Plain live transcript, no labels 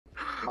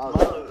Miles,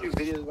 those 2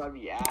 videos about to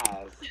be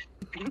ass.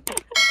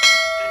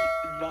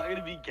 It's not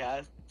gonna be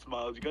gas,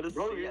 Smiles. You gotta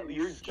Bro, say at least.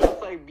 you're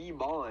just like me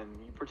balling.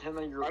 You pretend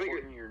like you're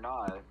recording, you're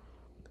not.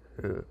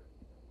 I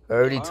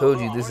already told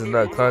you this is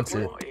not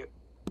content.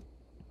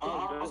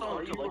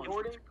 Are you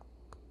recording?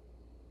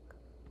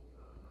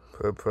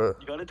 You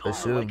gotta tell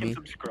them to like and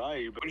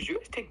subscribe. Did you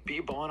guys take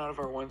B-Ballin out of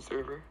our one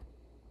server?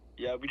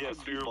 Yeah, we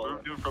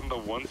removed him from the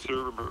one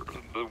server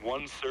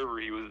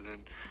he was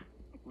in.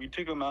 We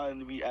took him out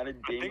and we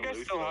added Daniel. I think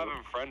I still have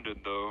him friended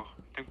though.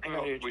 I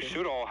think we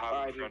should all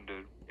have him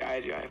friended. Yeah, I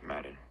do. I have him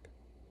added.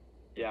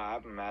 Yeah, I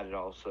have him added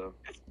also.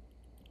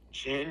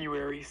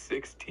 January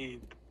 16th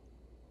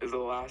is the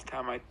last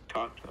time I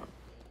talked to him.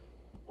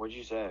 What'd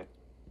you say?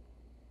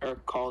 Or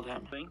called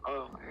him.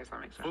 Oh, I guess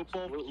that makes sense.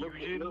 Football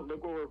fusion.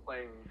 Look what we're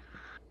playing.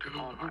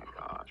 Oh my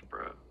gosh,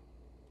 bro.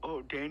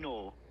 Oh,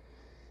 Daniel.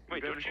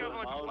 Wait, don't you have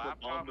like a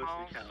laptop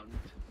mouse?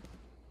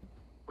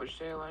 What'd you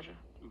say, Elijah?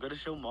 We gotta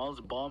show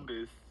Miles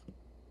Bombus.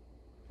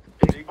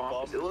 Big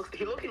Bombus. He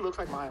looks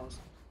like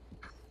Miles.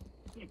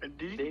 And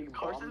did you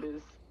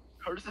Carson's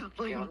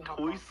playing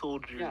Toy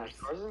Soldiers. Yeah,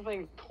 Carson's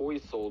playing Toy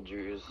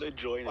Soldiers. They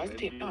join him and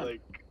be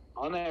like...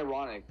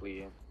 Unironically.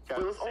 Wait,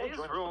 let's all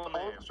join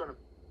him.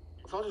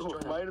 Let's all just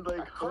join him.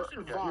 Like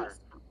Carson Fire.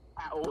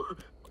 I'm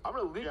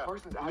gonna leak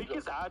Carson's address. Leak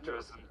his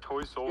address in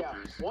Toy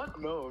Soldiers. Yeah,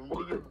 I'm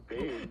gonna get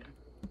banned.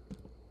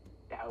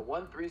 Yeah,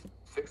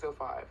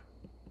 13605.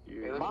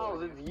 Hey,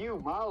 Miles, it's you,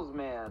 Miles,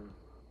 man.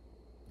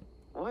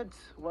 What?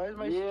 Why is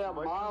my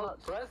Miles,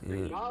 press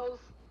it, Miles.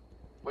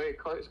 Wait,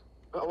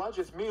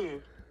 Elijah, it's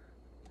me.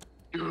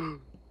 No,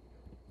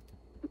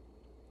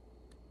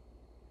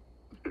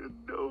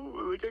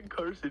 look at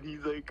Carson.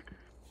 He's like,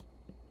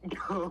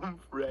 come,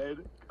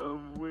 Fred,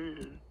 come where?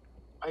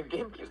 My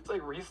game keeps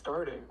like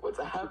restarting. What's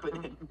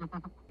happening?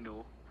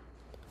 No.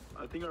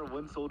 I think our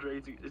one soldier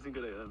isn't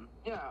gonna end.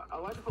 Yeah,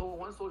 Elijah put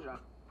one soldier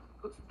on.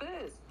 Who's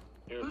this?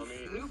 Here, let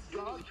me... Snoop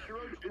Dogg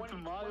Hero 2020? It's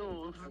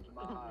Miles.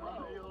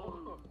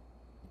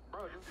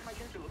 Bro, doesn't my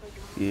character look like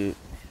you?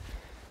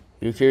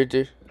 Your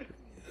character?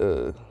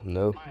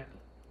 No. Look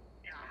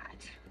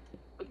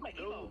at my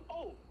emo.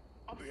 Oh,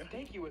 I'm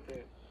stanky with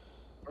it.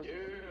 Yeah,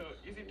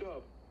 easy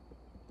dub.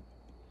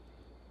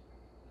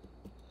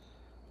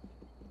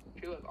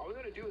 Okay, look, all we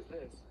gotta do is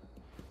this.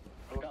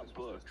 I got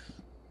books.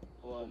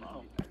 Well,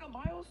 no. I got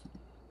Miles.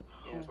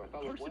 Yeah, so I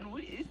thought, Carson,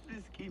 what is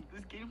this game?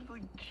 This game's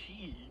like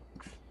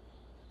cheeks.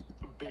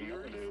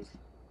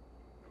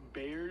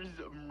 Bears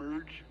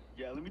merge.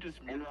 Yeah, let me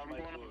just merge I'm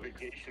going on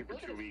vacation for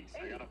 2 weeks.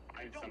 I gotta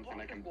find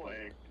something I can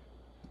play.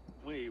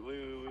 Wait.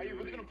 Are you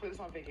really gonna play this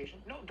on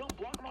vacation? No, don't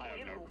block my I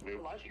have no clue.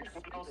 What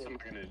else am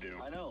I gonna do?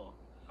 I know.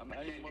 I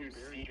can't do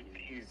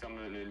CPs on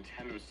the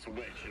Nintendo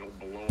Switch. It'll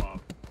blow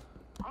up.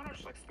 I'm not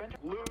just like spend.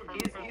 Luke,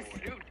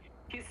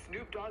 he's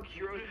Snoop Dogg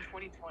Hero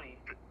 2020.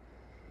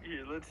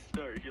 Here, let's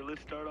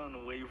start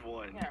on wave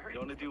 1. Yeah, you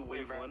wanna do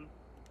wave 1?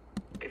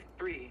 Wave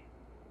 3.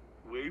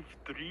 Wave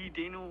 3,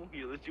 Daniel?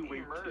 Here, let's do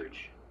wave 2.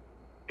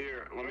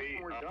 Here, let me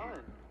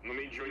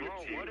join your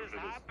team. What is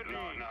happening? No,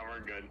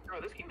 we're good.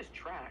 Bro, this game is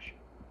trash.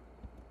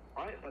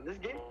 Right? This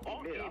game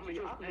all is games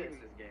I'm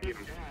playing this game.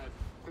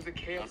 There's a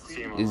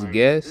KFC. Is it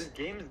gas? This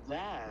game's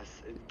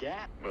gas. It's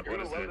gas. What You're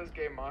is gonna love it? this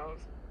game,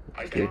 Miles.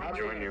 I can't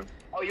join you.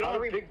 Oh, you don't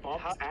have big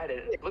bumps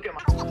added. Look at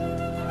my...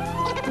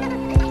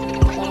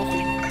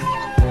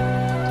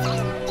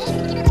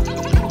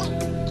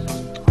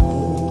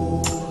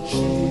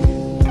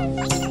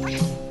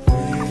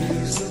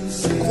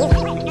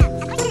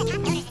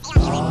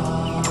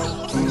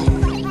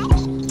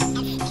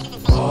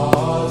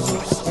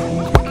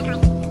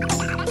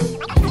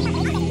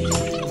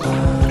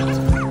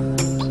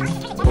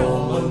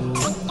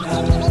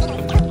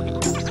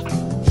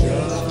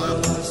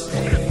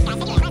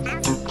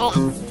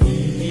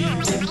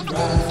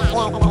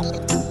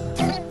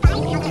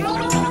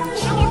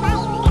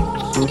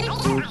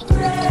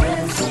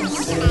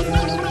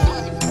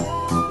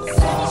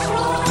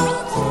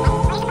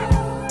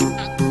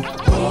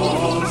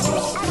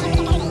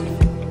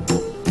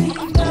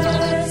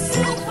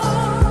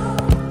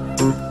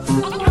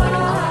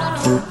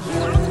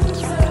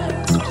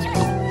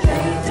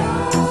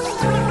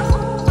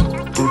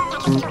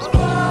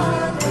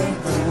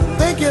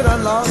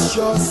 Lost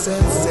your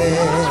senses.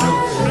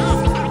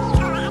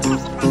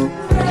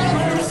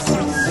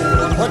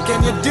 What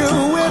can you do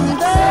in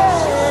there?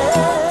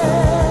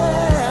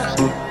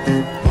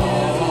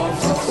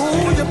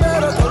 Ooh, you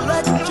better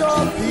collect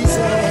your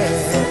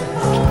pieces.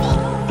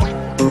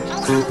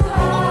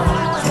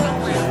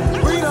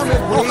 Freedom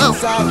it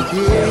brings out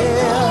here.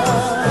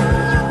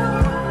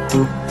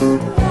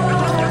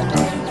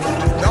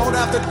 Don't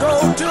have to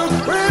go to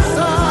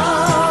prison.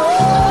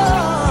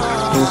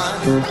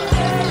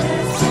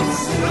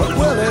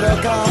 Will it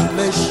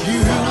accomplish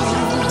you?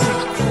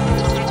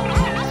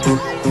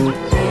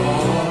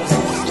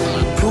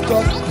 Cook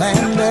up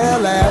and they're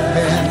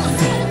laughing,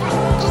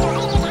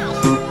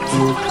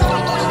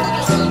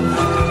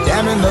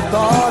 damning the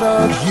thought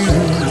of you,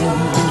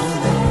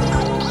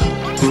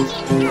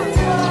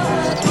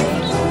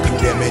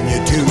 condemning you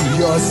to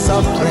your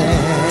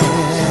suffering.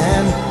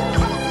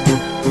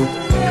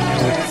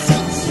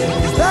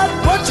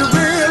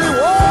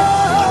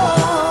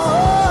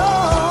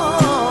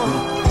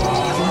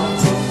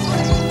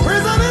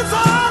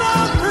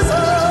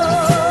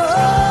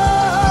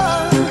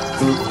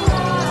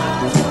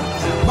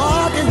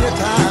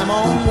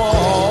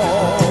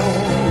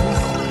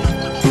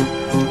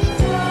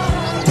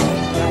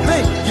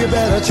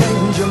 better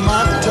change your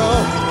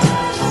motto.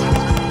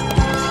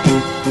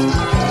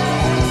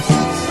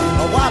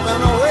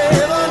 Wiping away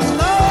the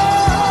night,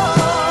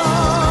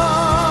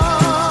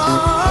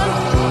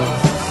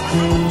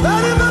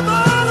 letting the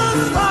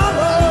violence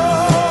follow,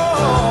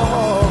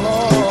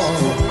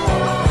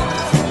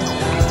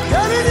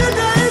 getting your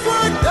day's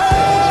work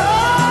done.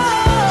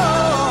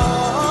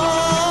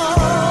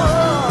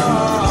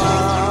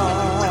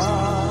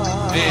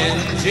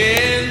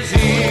 Vengeance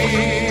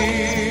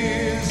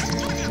is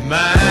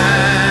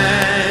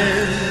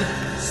mine,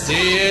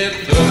 said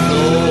the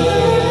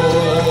Lord.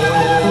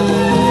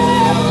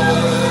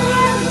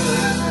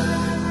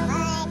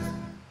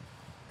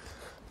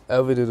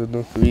 Alvin and the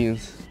North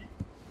Koreans.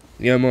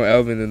 Yeah, I'm more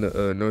Alvin than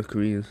the North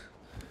Koreans.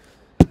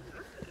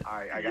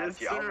 Alright, I got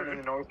Yes, you. sir. Alvin and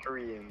the North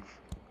Koreans.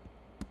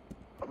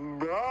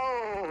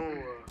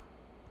 Bro!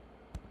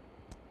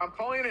 I'm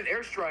calling an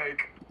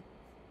airstrike.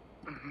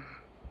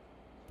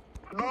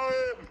 No!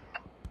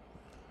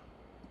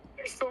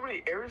 There's so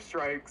many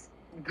airstrikes.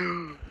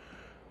 Dude.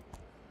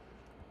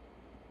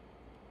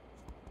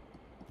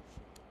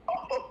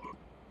 Oh.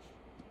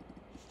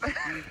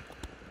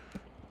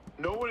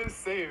 No one is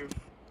safe.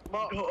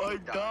 No, I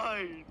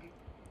died.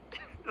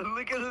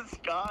 Look at the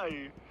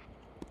sky.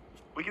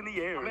 Look in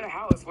the air. I'm in a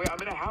house. Wait, I'm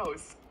in a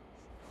house.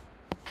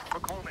 I'm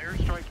calling an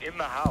airstrike in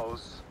the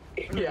house.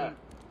 Yeah.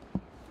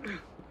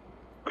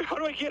 Wait, how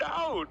do I get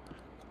out?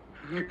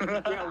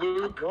 Yeah,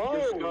 Luke.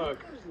 You're stuck.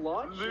 Who's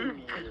launching Luke.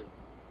 me?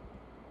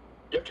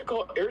 You have to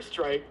call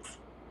airstrikes.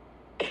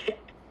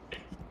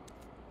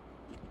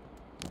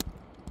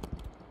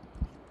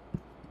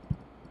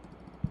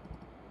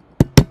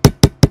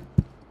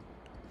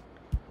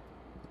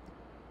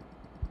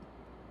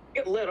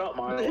 Get lit up,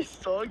 Miles. This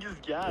song is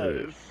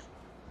gas.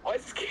 I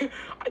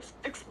just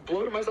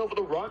exploded myself with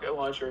a rocket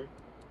launcher.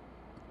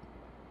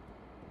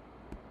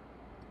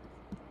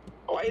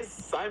 Why is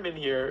Simon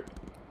here?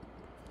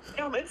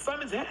 Yeah, I'm in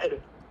Simon's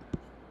head.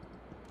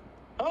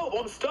 Oh,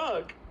 I'm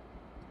stuck.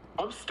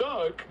 I'm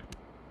stuck.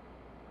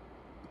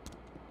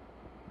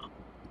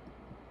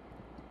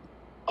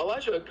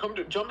 Elijah,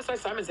 jump inside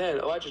Simon's head.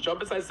 Elijah,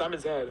 jump inside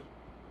Simon's head.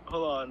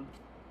 Hold on.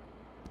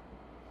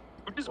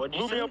 Who just What'd you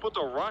blew me say? up with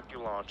a rocket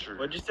launcher?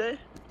 What'd you say?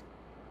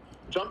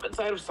 Jump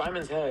inside of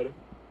Simon's head.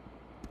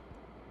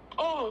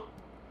 Oh!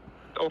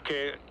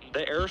 Okay, the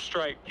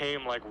airstrike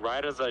came like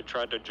right as I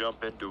tried to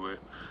jump into it.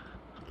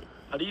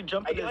 How do you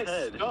jump I in get his like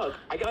head? stuck.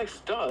 I get like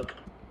stuck.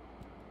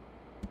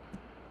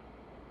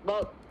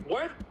 But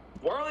what?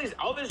 Why are all these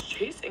Alvins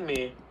chasing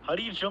me? How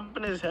do you jump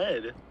in his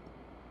head?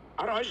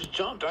 I don't know, I just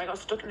jumped and I got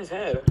stuck in his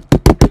head.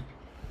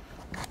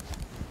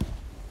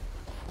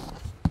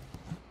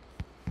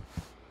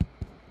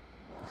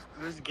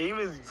 This game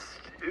is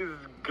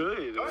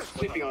good. I was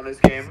sleeping on this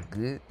game.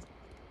 Good.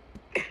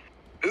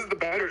 This is the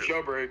better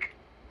jailbreak,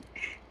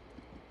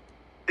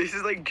 This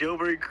is like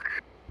jailbreak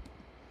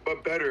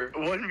but better.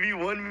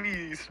 1v1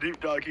 me, Snoop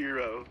Dogg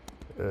hero.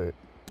 Alright.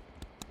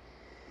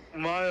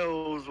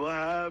 Miles, what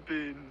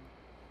happened?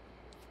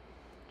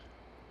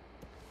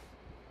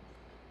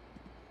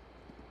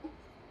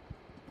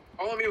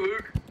 Follow me,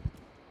 Luke.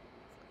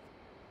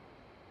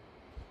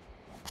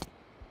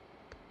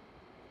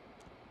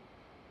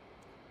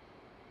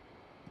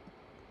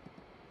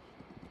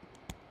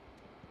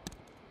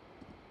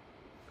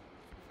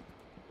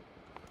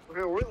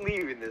 Okay, we're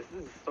leaving this.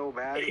 This is so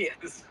bad.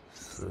 Yes.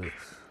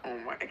 Sucks. Oh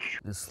my.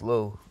 It's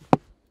slow.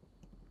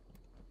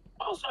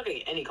 I was not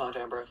getting any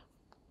content, bro.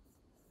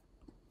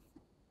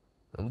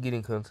 I'm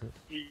getting content.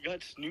 You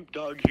got Snoop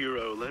Dogg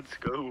hero, let's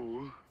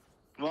go.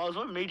 Miles,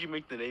 what made you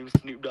make the name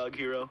Snoop Dogg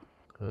hero?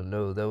 I don't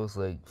know. That was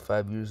like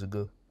 5 years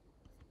ago.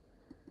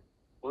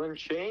 Well, then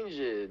change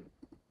it.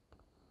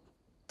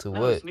 To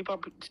No, what? Snoop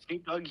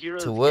Dogg hero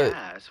To is what?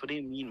 gas. What do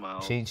you mean,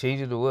 Miles? Change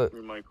it to what?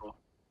 Or Michael.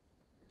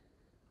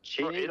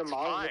 Change it to it's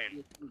Miles.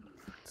 fine.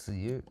 It's a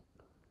year.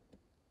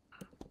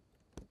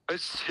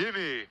 It's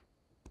Timmy.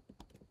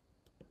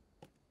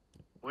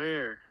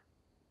 Where?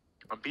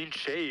 I'm being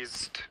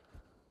chased.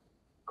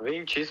 I'm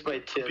being chased by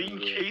Tim. Being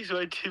chased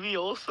by Timmy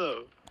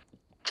also.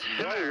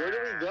 No, where do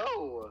we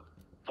go?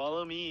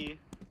 Follow me.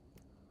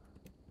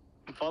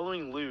 I'm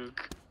following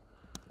Luke.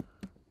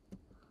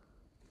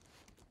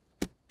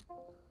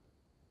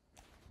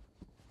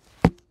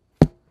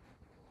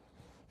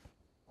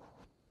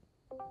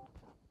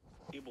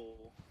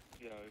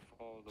 Yeah, I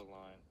follow the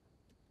line.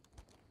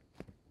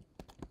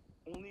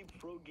 Only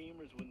pro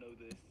gamers would know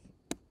this.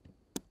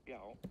 Yeah,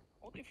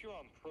 only if you're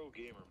on pro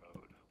gamer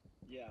mode.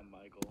 Yeah,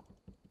 Michael.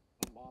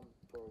 I'm on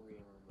pro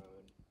gamer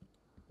mode.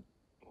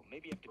 Well,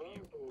 maybe you have to be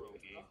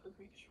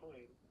a pro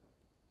gamer.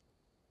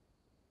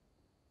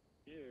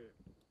 Here.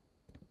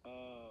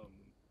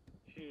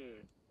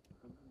 Here.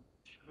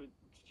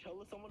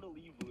 Tell someone to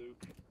leave,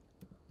 Luke.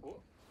 What?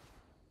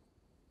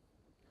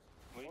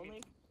 What do you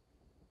mean?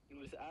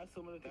 Just ask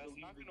someone to That's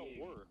leave not the gonna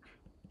game. work.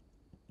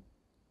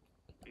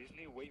 You just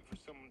need to wait for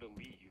someone to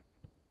leave.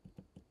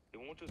 They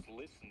won't just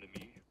listen to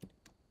me.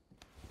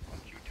 Why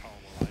don't you tell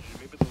them, Elijah?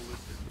 Maybe they'll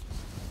listen.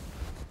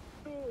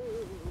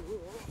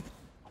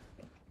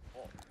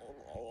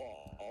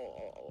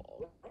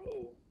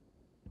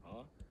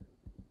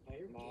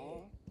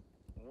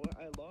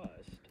 I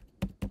lost.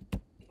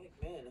 Like,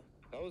 man.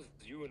 That was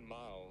you and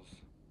Miles.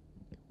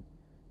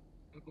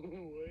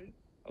 What?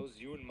 That was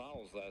you and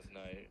Miles last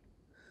night.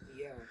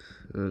 Yeah.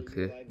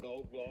 Okay. Like,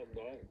 go.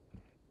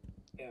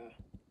 Yeah.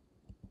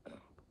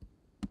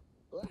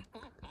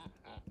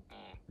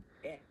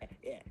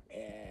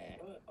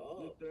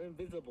 Look, they're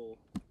invisible.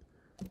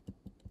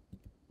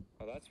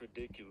 Oh, that's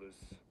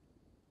ridiculous.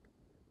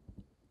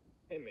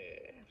 Hey,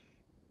 man.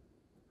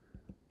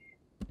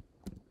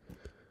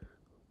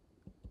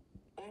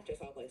 I have to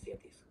stop playing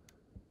CFTs.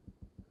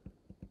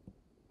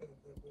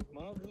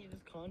 Miles needs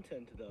his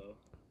content, though.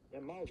 Yeah,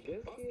 Miles,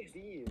 get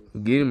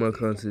CFDs. Getting my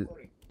content.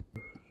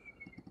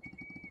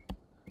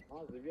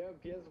 Miles, if you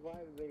have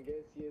PS5, then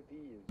get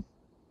CFDs.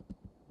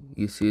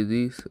 You see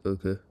these?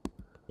 Okay.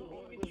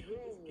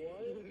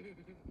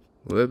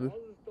 What happened?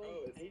 Miles is still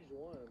on page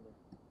 1.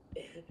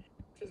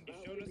 He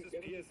showed us his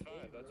PS5,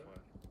 that's why.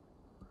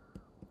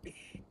 Do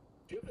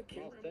you have a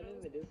camera? Miles, send in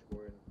the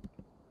Discord.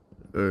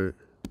 Alright.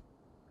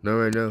 Not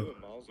right now. Do it,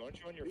 Miles. Aren't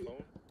you on your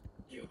phone?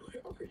 Yo,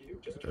 where are you?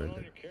 Just turn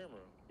on your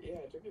camera.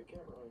 Yeah, turn your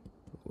camera on.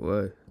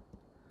 Why?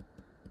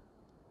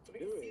 So we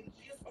can see the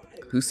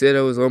PS5. Who said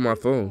I was on my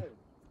phone?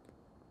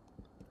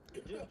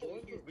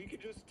 We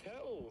could just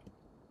tell.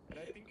 And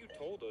I think you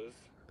told us.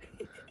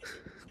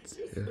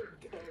 You're so dumb,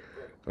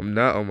 bro. I'm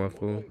not on my Oh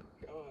phone. my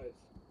gosh.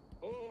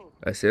 Oh,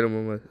 I said I'm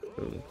on my are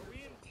we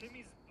in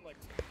Timmy's, like...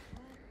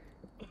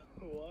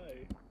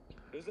 Why?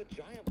 There's a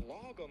giant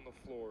log on the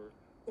floor.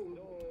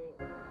 No.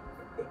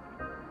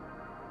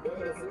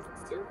 Guys, this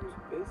server's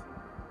busy.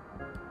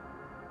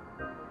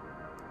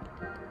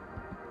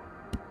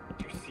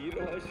 Did you see it,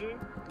 Elijah?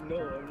 No,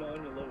 I'm not on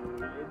your level.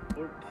 You're at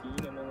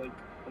 14. I'm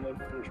on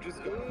 14. You just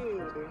No.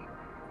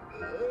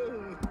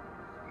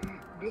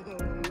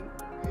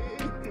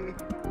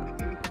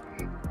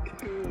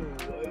 Ew,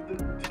 why the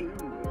 2?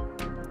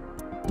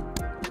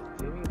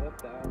 Jimmy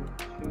left out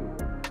 2.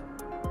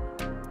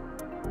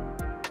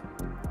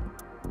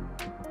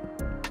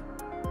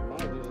 Wow,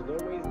 there's no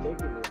way he's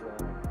taking this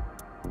long.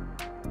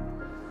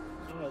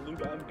 Oh,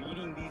 Luke, I'm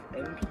beating these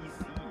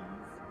NPCs.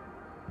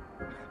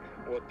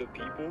 What, the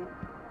people?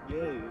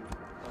 Yes.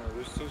 Oh,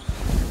 they're so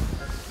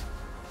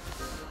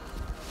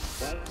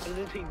Why does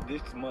it take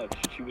this much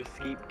to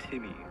escape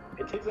Timmy?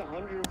 It takes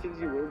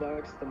 150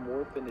 Robux to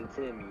morph into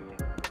Timmy.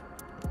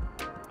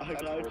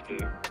 That's worth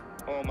it.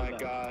 Oh my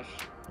gosh.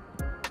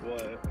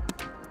 What?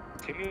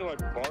 Timmy, like,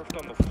 barfed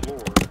on the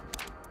floor.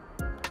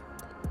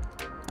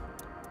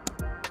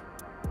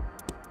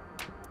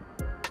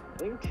 I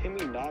think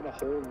Timmy gnawed a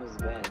hole in his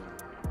vein.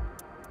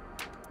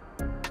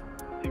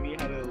 Timmy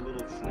had a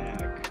little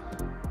snack.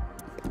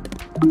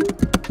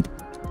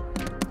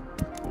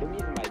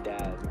 Timmy's my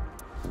dad.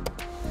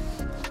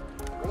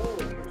 Bro,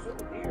 you're so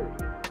weird.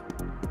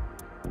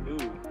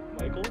 Ooh,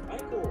 Michael?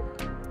 Michael.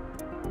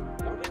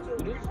 Y'all been so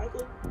weird,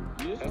 Michael?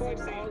 You just That's like called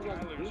saying Miles on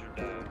Tyler's your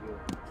dad.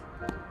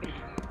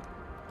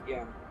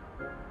 Yeah.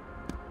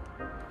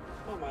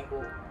 Come on,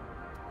 Michael.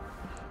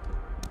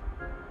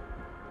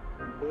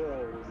 Bro,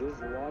 this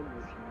log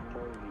is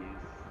humongous.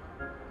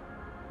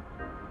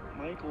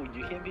 Michael,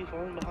 you can't be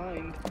falling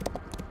behind.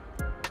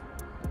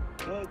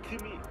 Oh,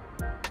 Timmy.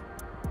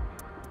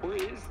 Where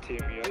is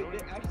Timmy? I don't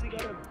They actually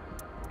got a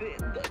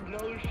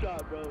no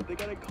shot, bro. They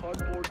got a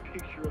cardboard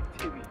picture of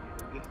Timmy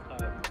this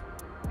time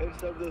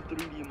instead of the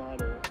 3D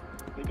model.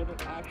 They got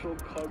an actual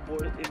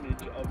cardboard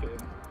image of him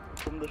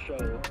from the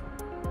show.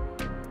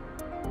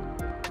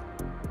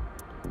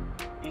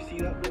 You see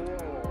that?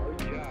 Oh,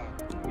 yeah.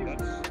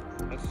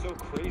 That's so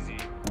crazy.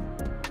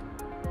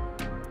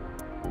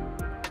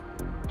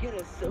 Get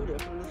a soda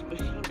from this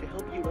machine to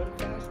help you run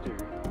faster.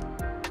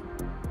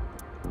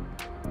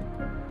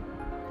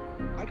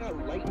 I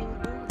got lightning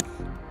boots.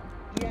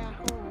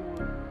 Yahoo!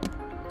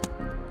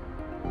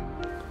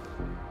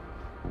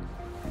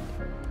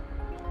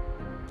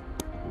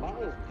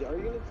 Miles, are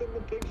you gonna send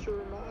the picture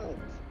or not?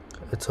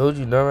 I told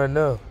you, not right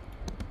now.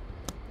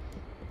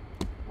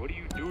 What are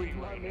you doing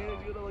right now?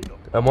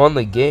 I'm on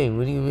the game.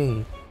 What do you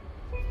mean?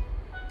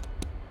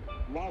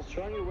 Miles,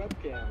 turn on your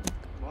webcam.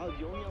 Miles,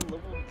 you're only on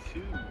level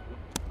 2.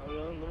 I'm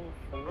on level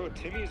 4. Bro,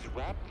 Timmy is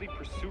rapidly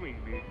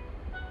pursuing me.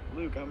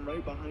 Luke, I'm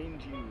right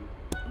behind you.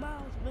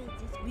 Miles, wait,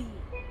 this me.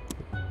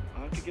 I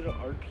have to get an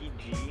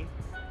RPG.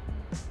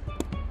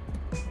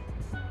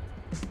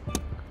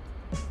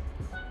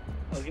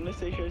 I was gonna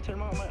say, should I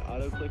turn on my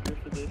auto clicker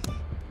for this?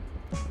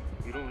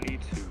 You don't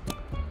need to.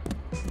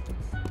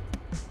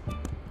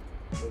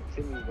 But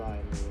Timmy's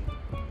behind me.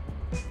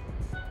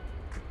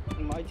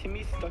 My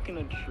Timmy's stuck in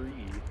a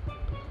tree.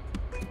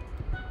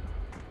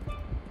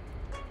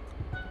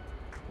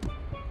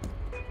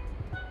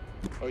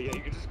 Oh yeah,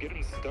 you can just get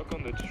him stuck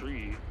on the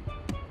tree.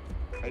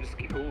 I just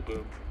killed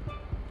him.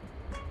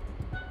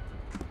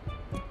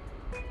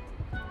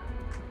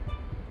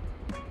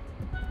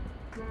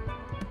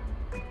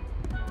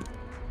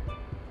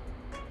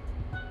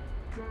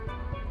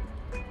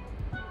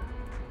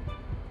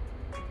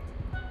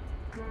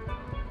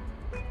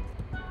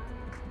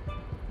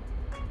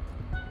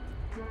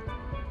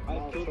 I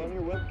killed on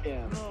your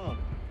webcam. No,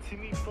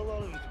 Timmy fell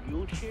out of his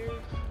wheelchair.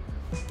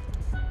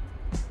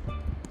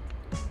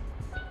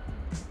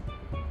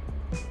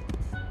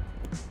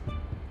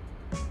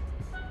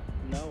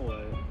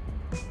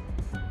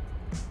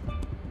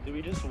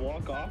 we just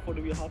walk off or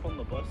do we hop on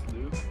the bus,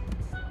 Luke?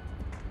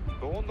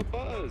 Go on the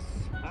bus.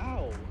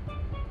 Ow.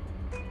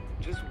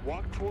 Just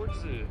walk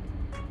towards it.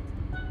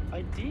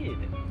 I did.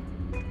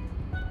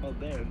 Oh,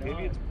 there. Now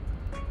Maybe it's.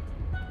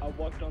 I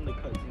walked on the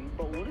cutscene.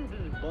 But what is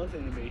this bus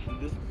animation?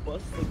 This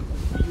bus like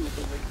wheels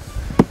are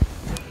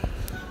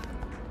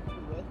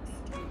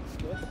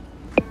like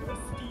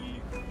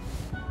rusty.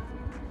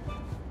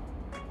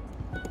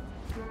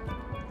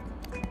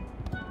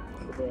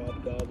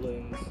 Crab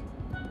goblins.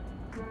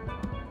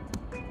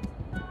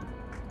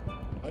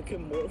 I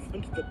can morph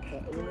into the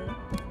pet owner.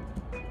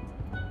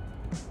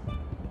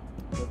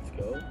 Let's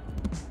go.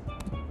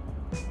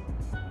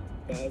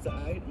 Guys,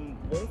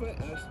 what if I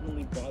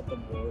accidentally bought the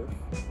morph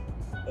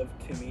of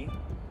Timmy?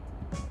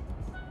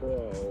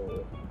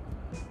 Bro.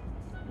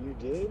 You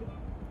did?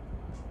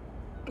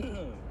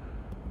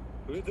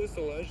 Look at this,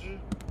 Elijah.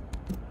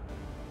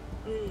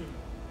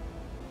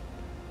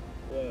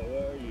 What?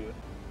 Where are you?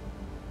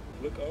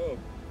 Look up.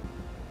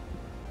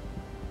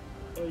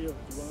 Oh, you're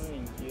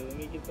blind. Here, let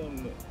me get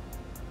them.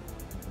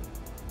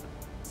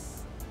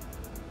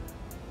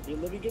 Here,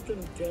 let me get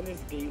them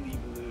Dennis Daily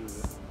Blue.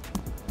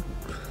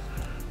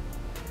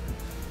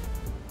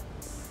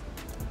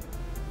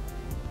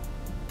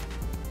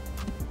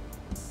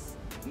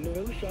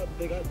 No shot,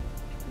 they got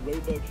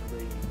Roblox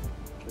ready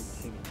for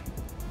Timmy.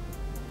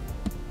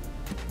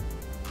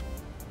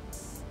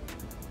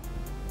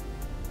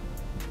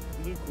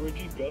 Luke, where'd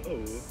you go?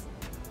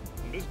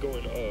 I'm just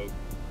going up.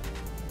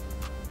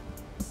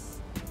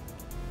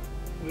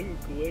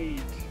 Luke,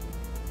 wait.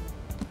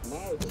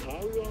 Miles, how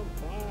are you on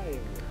 5?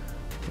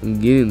 I'm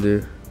getting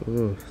there.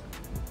 Oh.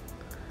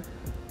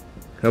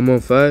 I'm on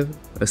 5.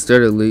 I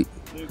started late.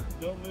 Luke,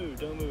 don't move.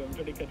 I'm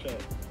trying to catch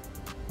up.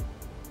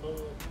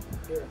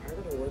 Here, I'm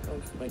gonna work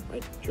on like my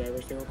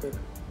driver's thing real quick.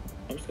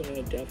 I'm just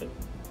gonna deafen.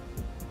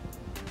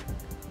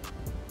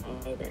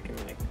 I'll be back in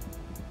like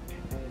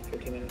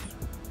 15 minutes.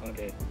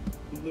 Okay.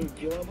 Luke,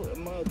 do you wanna play,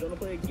 Miles, do you wanna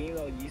play a game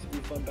that used to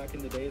be fun back in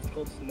the day? It's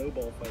called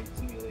Snowball Fight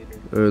Simulator.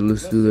 Alright,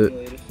 let's Not do that.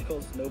 Simulator, it's just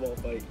called Snowball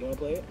Fight. You wanna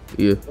play it?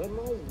 Yeah. Let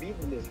Miles beat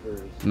this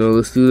first. No,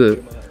 let's do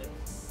that.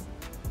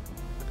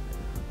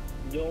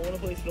 You don't wanna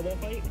play Snowball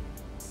Fight?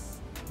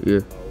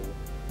 Yeah.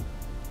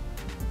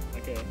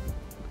 Okay.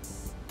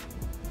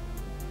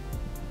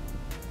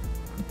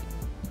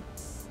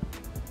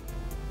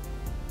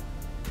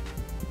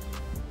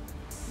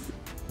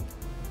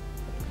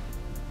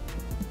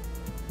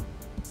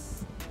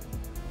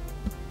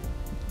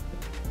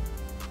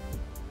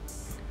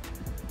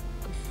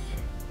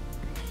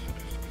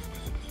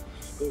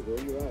 Luke,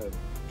 where you at?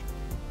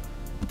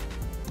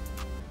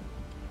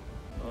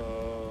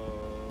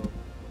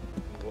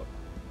 What?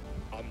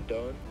 I'm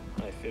done.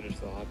 I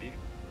finished the hobby.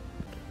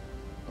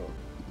 I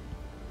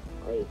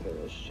already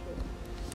finished.